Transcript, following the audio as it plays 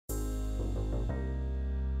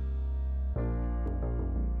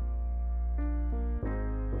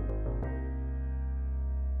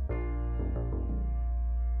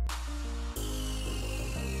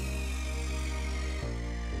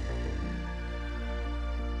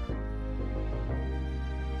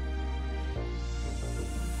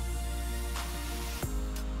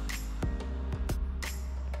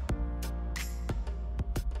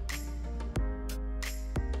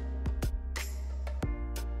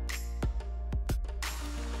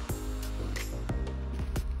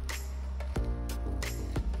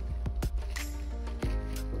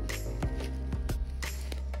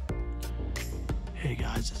Hey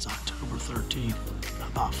guys, it's October 13th,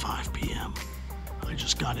 about 5 p.m. I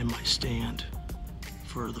just got in my stand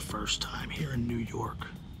for the first time here in New York.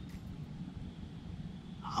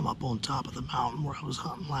 I'm up on top of the mountain where I was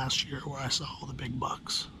hunting last year, where I saw all the big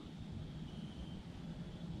bucks.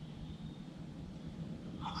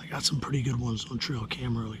 I got some pretty good ones on trail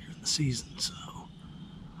cam earlier in the season, so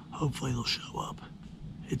hopefully they'll show up.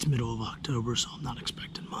 It's middle of October, so I'm not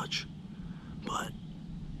expecting much, but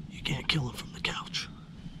you can't kill them from the couch.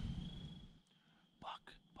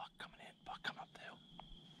 Buck coming in, buck coming up the hill.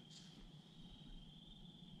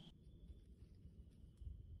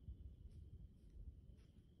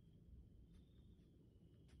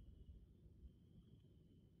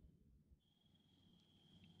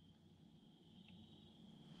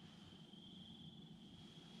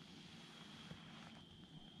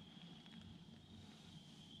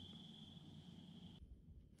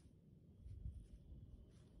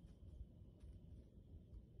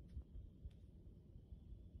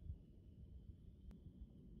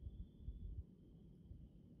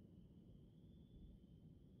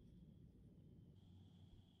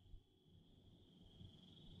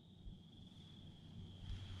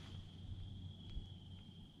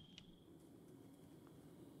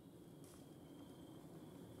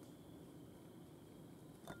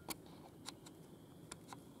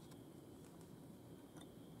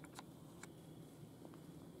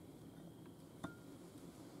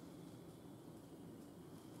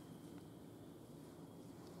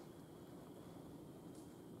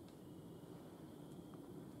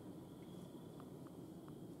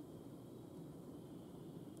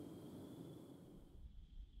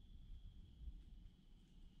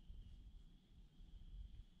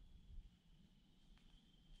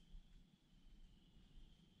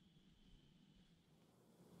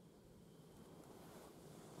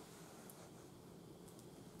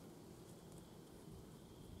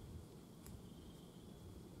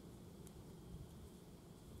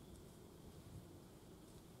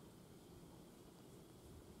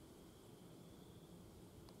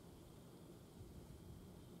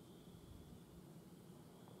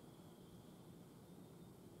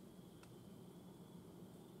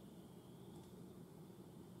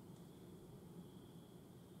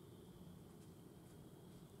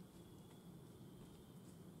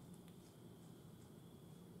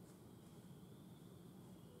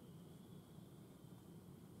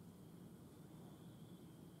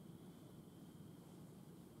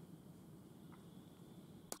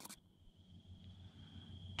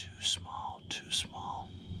 Too small.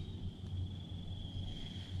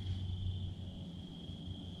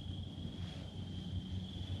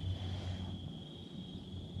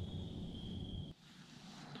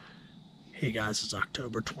 Hey guys, it's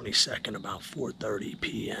October 22nd, about 4:30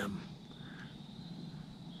 p.m.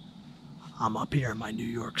 I'm up here in my New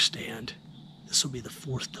York stand. This will be the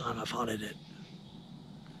fourth time I've hunted it.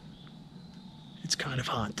 It's kind of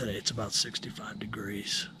hot today. It's about 65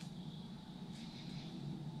 degrees.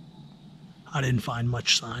 I didn't find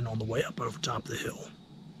much sign on the way up over top of the hill.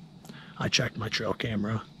 I checked my trail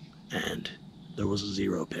camera and there was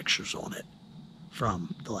 0 pictures on it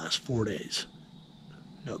from the last 4 days.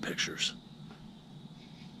 No pictures.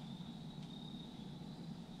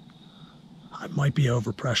 I might be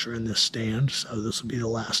overpressure in this stand, so this will be the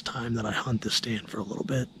last time that I hunt this stand for a little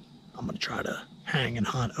bit. I'm going to try to hang and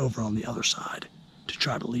hunt over on the other side to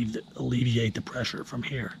try to alleviate the pressure from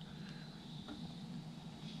here.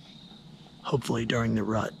 Hopefully during the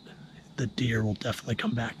rut, the deer will definitely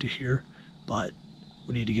come back to here, but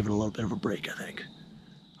we need to give it a little bit of a break, I think.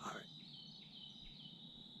 All right.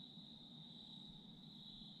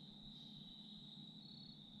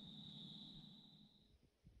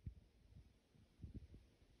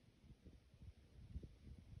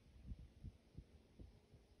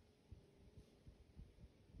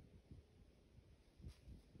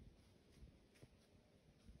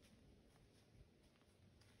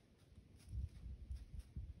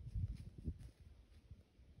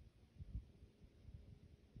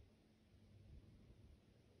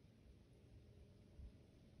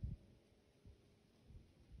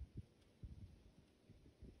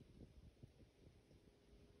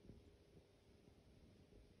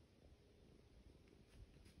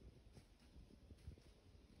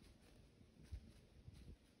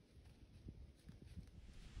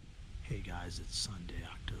 Hey guys, it's Sunday,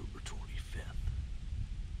 October 25th,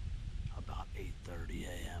 about 8:30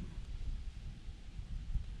 a.m.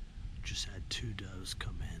 Just had 2 does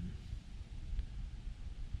come in.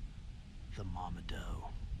 The mama doe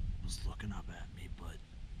was looking up at me, but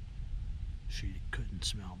she couldn't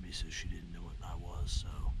smell me, so she didn't know what I was,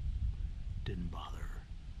 so didn't bother her.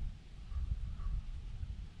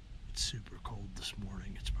 It's super cold this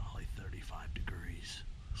morning. It's probably 35 degrees.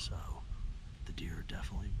 So the deer are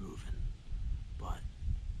definitely moving. But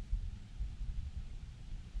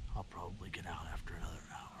I'll probably get out after another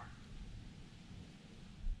hour.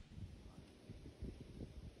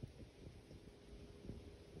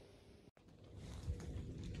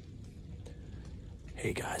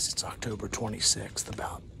 Hey guys, it's October 26th,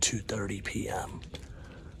 about 2:30 p.m.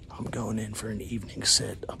 I'm going in for an evening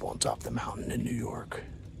sit up on top of the mountain in New York.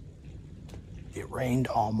 It rained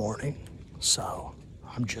all morning, so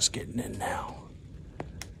I'm just getting in now.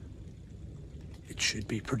 It should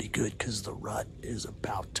be pretty good because the rut is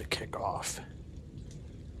about to kick off.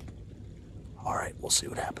 All right, we'll see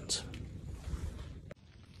what happens.